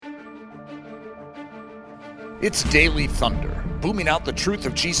It's Daily Thunder, booming out the truth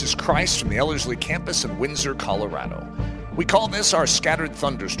of Jesus Christ from the Ellerslie campus in Windsor, Colorado. We call this our Scattered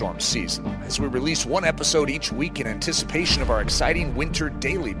Thunderstorm season, as we release one episode each week in anticipation of our exciting Winter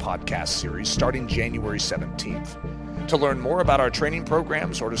Daily podcast series starting January 17th. To learn more about our training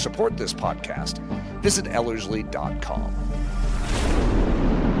programs or to support this podcast, visit Ellerslie.com.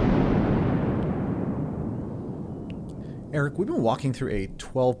 Eric, we've been walking through a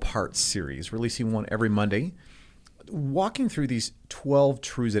 12-part series, releasing one every Monday, walking through these 12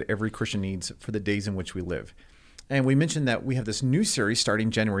 truths that every Christian needs for the days in which we live. And we mentioned that we have this new series starting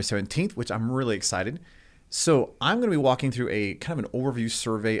January 17th, which I'm really excited. So I'm going to be walking through a kind of an overview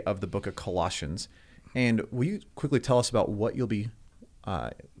survey of the book of Colossians. And will you quickly tell us about what you'll be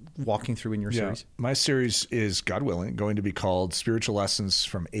walking through in your series? My series is, God willing, going to be called Spiritual Lessons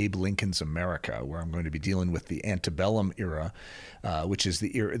from Abe Lincoln's America, where I'm going to be dealing with the antebellum era, which is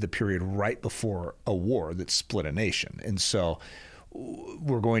the period right before a war that split a nation. And so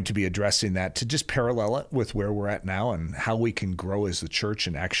we're going to be addressing that to just parallel it with where we're at now and how we can grow as the church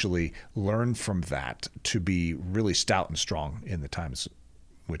and actually learn from that to be really stout and strong in the times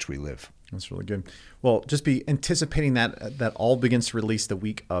which we live. That's really good. Well, just be anticipating that all begins to release the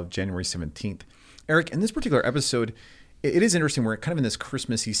week of January 17th. Eric, in this particular episode, it is interesting. We're kind of in this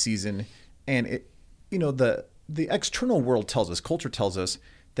Christmassy season, and the external world tells us, culture tells us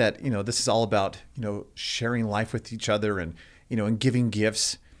that this is all about sharing life with each other and and giving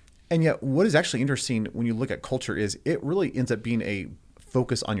gifts. And yet, what is actually interesting when you look at culture is it really ends up being a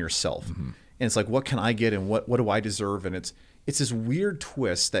focus on yourself, and it's like, what can I get and what do I deserve? And it's this weird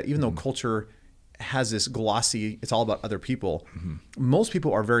twist that even though culture has this glossy, it's all about other people, most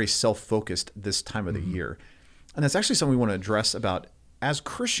people are very self-focused this time of the year. And that's actually something we want to address about. As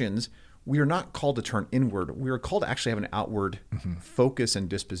Christians, we are not called to turn inward. We are called to actually have an outward focus and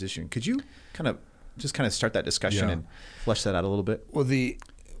disposition. Could you kind of start that discussion and flesh that out a little bit? Well,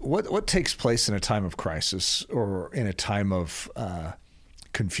 what takes place in a time of crisis or in a time of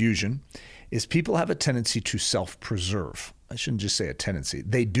confusion is people have a tendency to self-preserve. I shouldn't just say a tendency.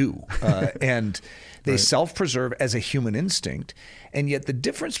 They do. And they self-preserve as a human instinct. And yet the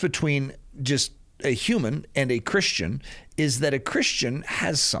difference between just a human and a Christian is that a Christian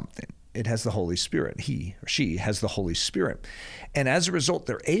has something. It has the Holy Spirit. He or she has the Holy Spirit. And as a result,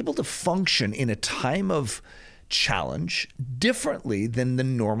 they're able to function in a time of challenge differently than the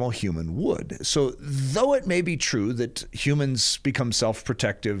normal human would. So though it may be true that humans become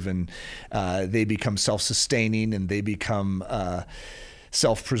self-protective and they become self-sustaining and they become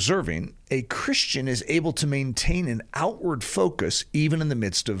self-preserving, a Christian is able to maintain an outward focus even in the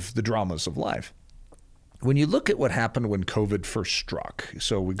midst of the dramas of life. When you look at what happened when COVID first struck,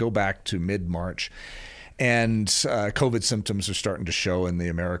 so we go back to mid-March, and COVID symptoms are starting to show in the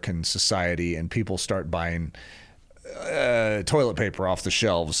American society, and people start buying toilet paper off the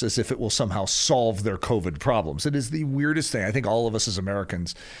shelves as if it will somehow solve their COVID problems. It is the weirdest thing. I think all of us as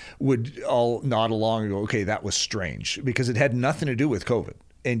Americans would all nod along and go, okay, that was strange, because it had nothing to do with COVID.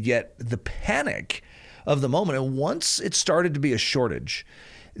 And yet the panic of the moment, and once it started to be a shortage,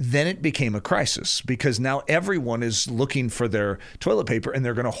 then it became a crisis, because now everyone is looking for their toilet paper and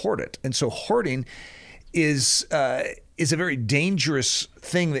they're going to hoard it. And so hoarding is a very dangerous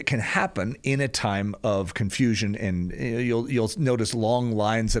thing that can happen in a time of confusion. And you'll notice long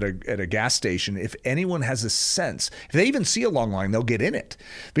lines at a gas station. If anyone has a sense, if they even see a long line, they'll get in it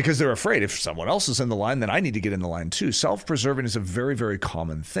because they're afraid if someone else is in the line, then I need to get in the line too. Self-preserving is a very, very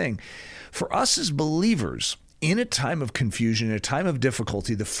common thing. For us as believers, in a time of confusion, in a time of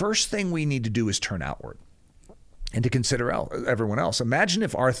difficulty, the first thing we need to do is turn outward and to consider everyone else. Imagine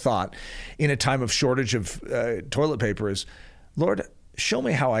if our thought in a time of shortage of toilet paper is, Lord, show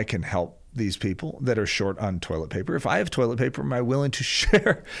me how I can help these people that are short on toilet paper. If I have toilet paper, am I willing to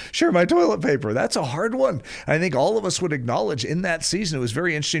share my toilet paper? That's a hard one. I think all of us would acknowledge in that season, it was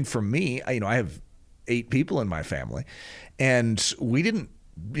very interesting for me. I have 8 people in my family, and we didn't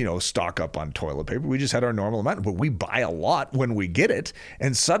stock up on toilet paper. We just had our normal amount, but we buy a lot when we get it,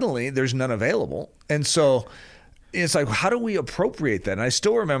 and suddenly there's none available. And so it's like, how do we appropriate that? And I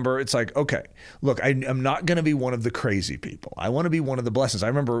still remember, it's like, okay, look, I'm not going to be one of the crazy people. I want to be one of the blessings. I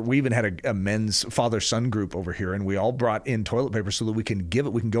remember we even had a men's father-son group over here, and we all brought in toilet paper so that we can give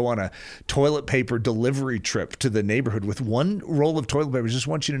it. We can go on a toilet paper delivery trip to the neighborhood with one roll of toilet paper. Just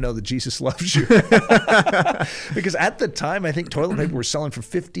want you to know that Jesus loves you. Because at the time, I think toilet paper was selling for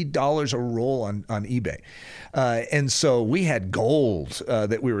 $50 a roll on eBay. And so we had gold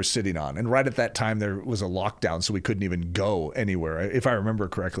that we were sitting on. And right at that time, there was a lockdown, so we couldn't even go anywhere, if I remember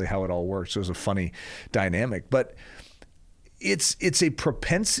correctly how it all worked. So it was a funny dynamic. But it's a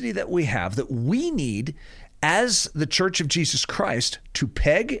propensity that we have that we need as the Church of Jesus Christ to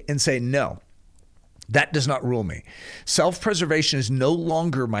peg and say, no, that does not rule me. Self-preservation is no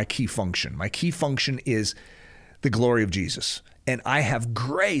longer my key function. My key function is the glory of Jesus. And I have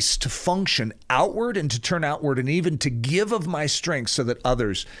grace to function outward and to turn outward and even to give of my strength so that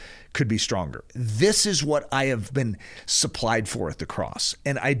others could be stronger. This is what I have been supplied for at the cross.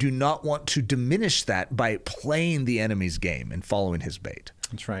 And I do not want to diminish that by playing the enemy's game and following his bait.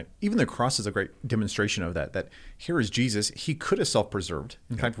 That's right. Even the cross is a great demonstration of that here is Jesus. He could have self-preserved.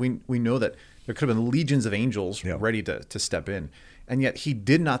 In fact, we know that there could have been legions of angels ready to step in. And yet he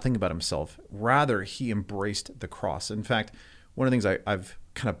did not think about himself. Rather, he embraced the cross. In fact, one of the things I've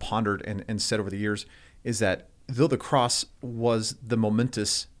kind of pondered and said over the years is that though the cross was the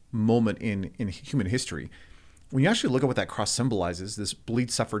momentous moment in human history, when you actually look at what that cross symbolizes, this bleed,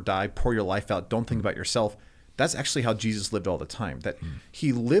 suffer, die, pour your life out, don't think about yourself, that's actually how Jesus lived all the time. That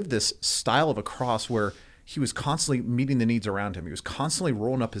he lived this style of a cross where he was constantly meeting the needs around him. He was constantly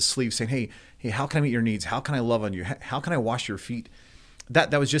rolling up his sleeves saying, hey, how can I meet your needs? How can I love on you? How can I wash your feet?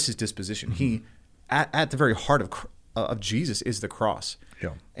 That was just his disposition. He, at the very heart of Jesus is the cross.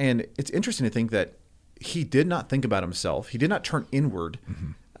 Yeah. And it's interesting to think that he did not think about himself. He did not turn inward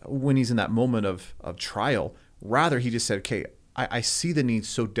when he's in that moment of trial. Rather, he just said, okay, I see the need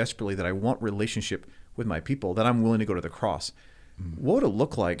so desperately that I want relationship with my people that I'm willing to go to the cross. What would it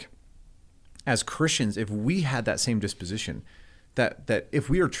look like as Christians if we had that same disposition, that if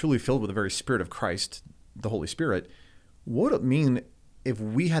we are truly filled with the very Spirit of Christ, the Holy Spirit, what would it mean if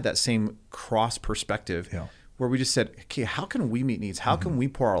we had that same cross perspective where we just said, okay, how can we meet needs? How can we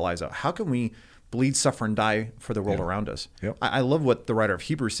pour our lives out? How can we bleed, suffer, and die for the world around us? I love what the writer of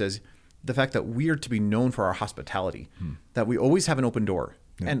Hebrews says, the fact that we are to be known for our hospitality, that we always have an open door.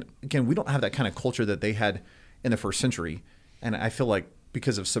 And again, we don't have that kind of culture that they had in the first century. And I feel like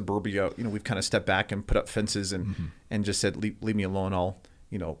because of suburbia, we've kind of stepped back and put up fences and just said, leave me alone. I'll,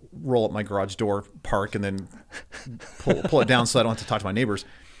 roll up my garage door, park, and then pull it down so I don't have to talk to my neighbors.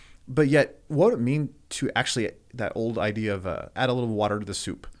 But yet, what would it mean to actually, that old idea of add a little water to the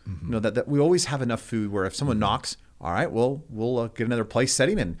soup? That we always have enough food where if someone knocks, all right, well, we'll get another place, set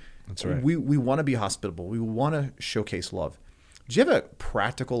him in. That's right. We want to be hospitable. We want to showcase love. Do you have a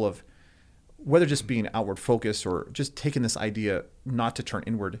practical of whether just being outward focused or just taking this idea not to turn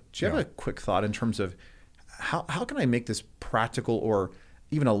inward? Do you have a quick thought in terms of how can I make this practical or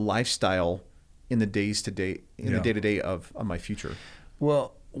even a lifestyle in the day-to-day of my future?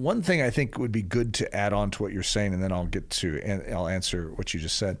 Well, one thing I think would be good to add on to what you're saying, and then I'll answer what you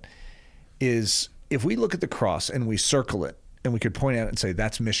just said, is if we look at the cross and we circle it and we could point at it and say,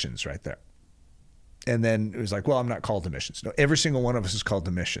 that's missions right there. And then it was like, well, I'm not called to missions. No, every single one of us is called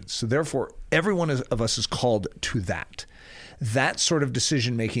to missions. So therefore, every one of us is called to that sort of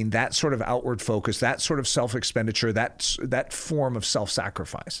decision-making, that sort of outward focus, that sort of self-expenditure, that form of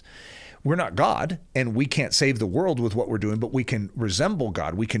self-sacrifice. We're not God, and we can't save the world with what we're doing, but we can resemble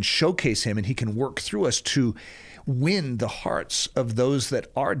God. We can showcase him, and he can work through us to win the hearts of those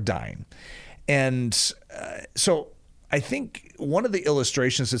that are dying. And so I think one of the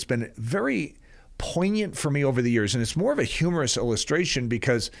illustrations that's been very poignant for me over the years, and it's more of a humorous illustration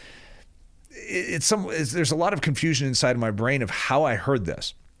because there's a lot of confusion inside of my brain of how I heard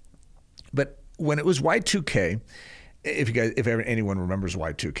this. But when it was Y2K, if anyone remembers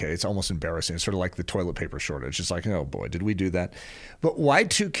Y2K, it's almost embarrassing. It's sort of like the toilet paper shortage. It's like, oh boy, did we do that? But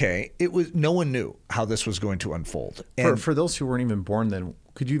Y2K, no one knew how this was going to unfold. And for those who weren't even born then,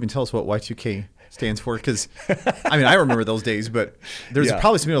 could you even tell us what Y2K stands for? Because I remember those days, but there's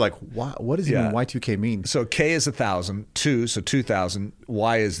probably some people like, what does even Y2K mean? So K is 1,000, 2, so 2000,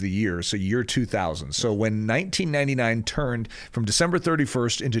 Y is the year, so year 2000. So when 1999 turned from December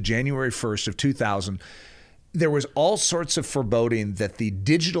 31st into January 1st of 2000, there was all sorts of foreboding that the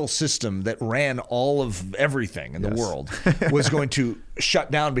digital system that ran all of everything in the world was going to shut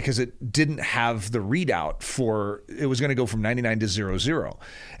down because it didn't have the readout it was going to go from 99 to 00.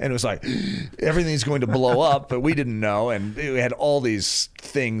 And it was like, everything's going to blow up, but we didn't know. And we had all these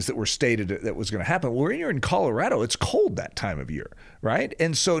things that were stated that was going to happen. Well, when you're in Colorado, it's cold that time of year, right?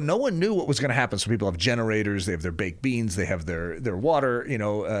 And so no one knew what was going to happen. So people have generators, they have their baked beans, they have their water,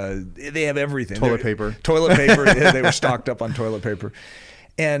 they have everything. Toilet paper. They were stocked up on toilet paper.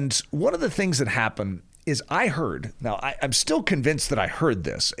 And one of the things that happened is I heard, now I'm still convinced that I heard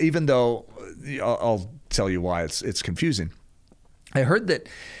this, even though I'll tell you why it's confusing. I heard that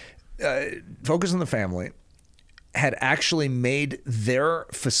Focus on the Family had actually made their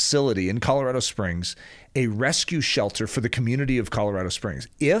facility in Colorado Springs a rescue shelter for the community of Colorado Springs.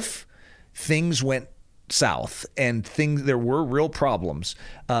 If things went south and there were real problems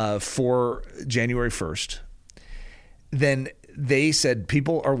for January 1st, then they said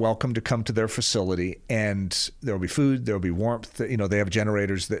people are welcome to come to their facility, and there will be food, there will be warmth. They have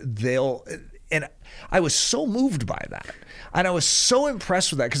generators that they'll. And I was so moved by that. And I was so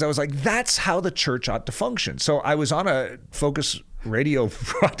impressed with that because I was like, that's how the church ought to function. So I was on a Focus radio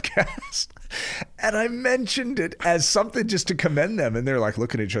broadcast and I mentioned it as something just to commend them. And they're like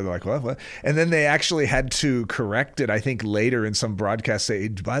looking at each other like, what? And then they actually had to correct it, I think, later in some broadcast, say,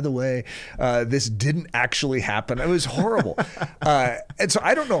 by the way, this didn't actually happen. It was horrible. And so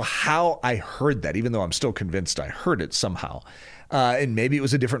I don't know how I heard that, even though I'm still convinced I heard it somehow. And maybe it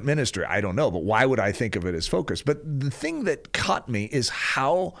was a different ministry. I don't know. But why would I think of it as Focus? But the thing that caught me is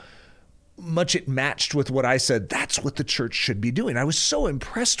how much it matched with what I said. That's what the church should be doing. I was so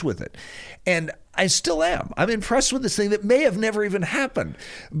impressed with it. And I still am. I'm impressed with this thing that may have never even happened.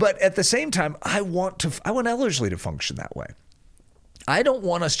 But at the same time, I want Ellerslie to function that way. I don't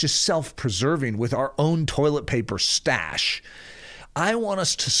want us just self-preserving with our own toilet paper stash. I want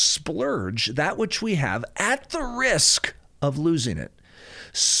us to splurge that which we have at the risk of losing it,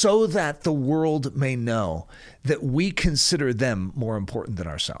 so that the world may know that we consider them more important than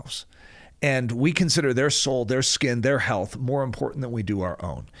ourselves. And we consider their soul, their skin, their health more important than we do our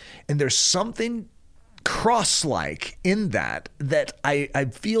own. And there's something cross-like in that I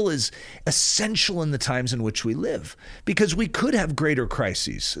feel is essential in the times in which we live, because we could have greater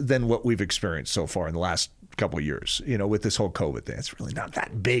crises than what we've experienced so far in the last couple of years, with this whole COVID thing. It's really not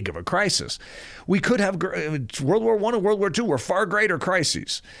that big of a crisis. We could have World War I and World War II were far greater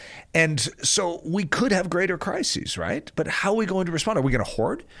crises. And so we could have greater crises, right? But how are we going to respond? Are we going to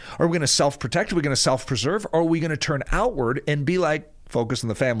hoard? Are we going to self-protect? Are we going to self-preserve? Or are we going to turn outward and be like Focus on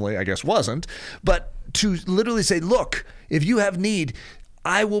the Family, I guess wasn't, but to literally say, look, if you have need,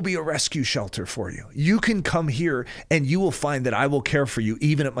 I will be a rescue shelter for you. You can come here and you will find that I will care for you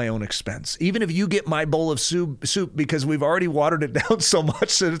even at my own expense. Even if you get my bowl of soup because we've already watered it down so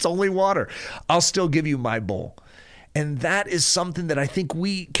much that it's only water, I'll still give you my bowl. And that is something that I think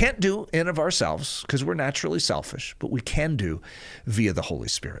we can't do in of ourselves because we're naturally selfish, but we can do via the Holy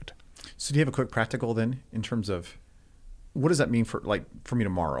Spirit. So do you have a quick practical then in terms of what does that mean for me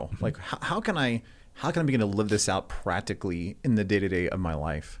tomorrow? Mm-hmm. Like how can I begin to live this out practically in the day-to-day of my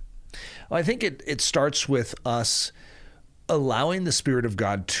life? Well, I think it starts with us allowing the Spirit of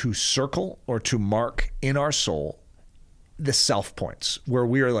God to circle or to mark in our soul the self points where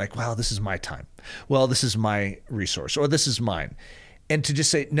we are like, wow, this is my time. Well, this is my resource, or this is mine. And to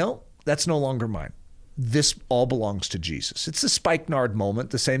just say, no, that's no longer mine. This all belongs to Jesus. It's the spikenard moment,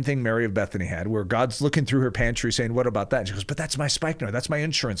 the same thing Mary of Bethany had, where God's looking through her pantry saying, what about that? And she goes, but that's my spikenard. That's my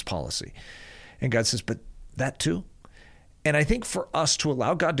insurance policy. And God says, but that too? And I think for us to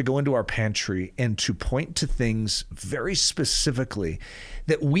allow God to go into our pantry and to point to things very specifically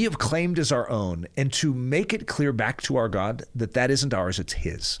that we have claimed as our own, and to make it clear back to our God that that isn't ours, it's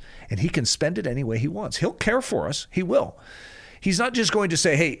His. And He can spend it any way He wants. He'll care for us. He will. He's not just going to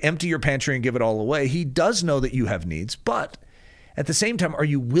say, hey, empty your pantry and give it all away. He does know that you have needs, but at the same time, are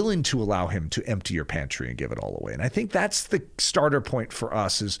you willing to allow Him to empty your pantry and give it all away? And I think that's the starter point for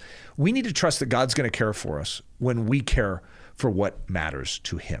us, is we need to trust that God's going to care for us when we care for what matters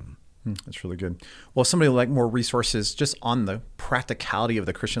to Him. That's really good. Well, if somebody would like more resources just on the practicality of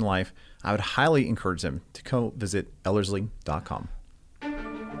the Christian life, I would highly encourage them to go visit Ellerslie.com.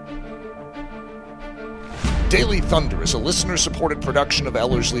 Daily Thunder is a listener-supported production of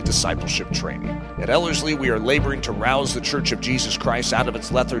Ellerslie Discipleship Training. At Ellerslie, we are laboring to rouse the Church of Jesus Christ out of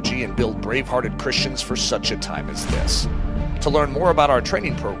its lethargy and build brave-hearted Christians for such a time as this. To learn more about our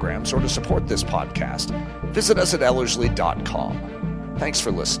training programs or to support this podcast, visit us at Ellerslie.com. Thanks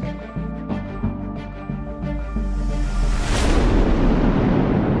for listening.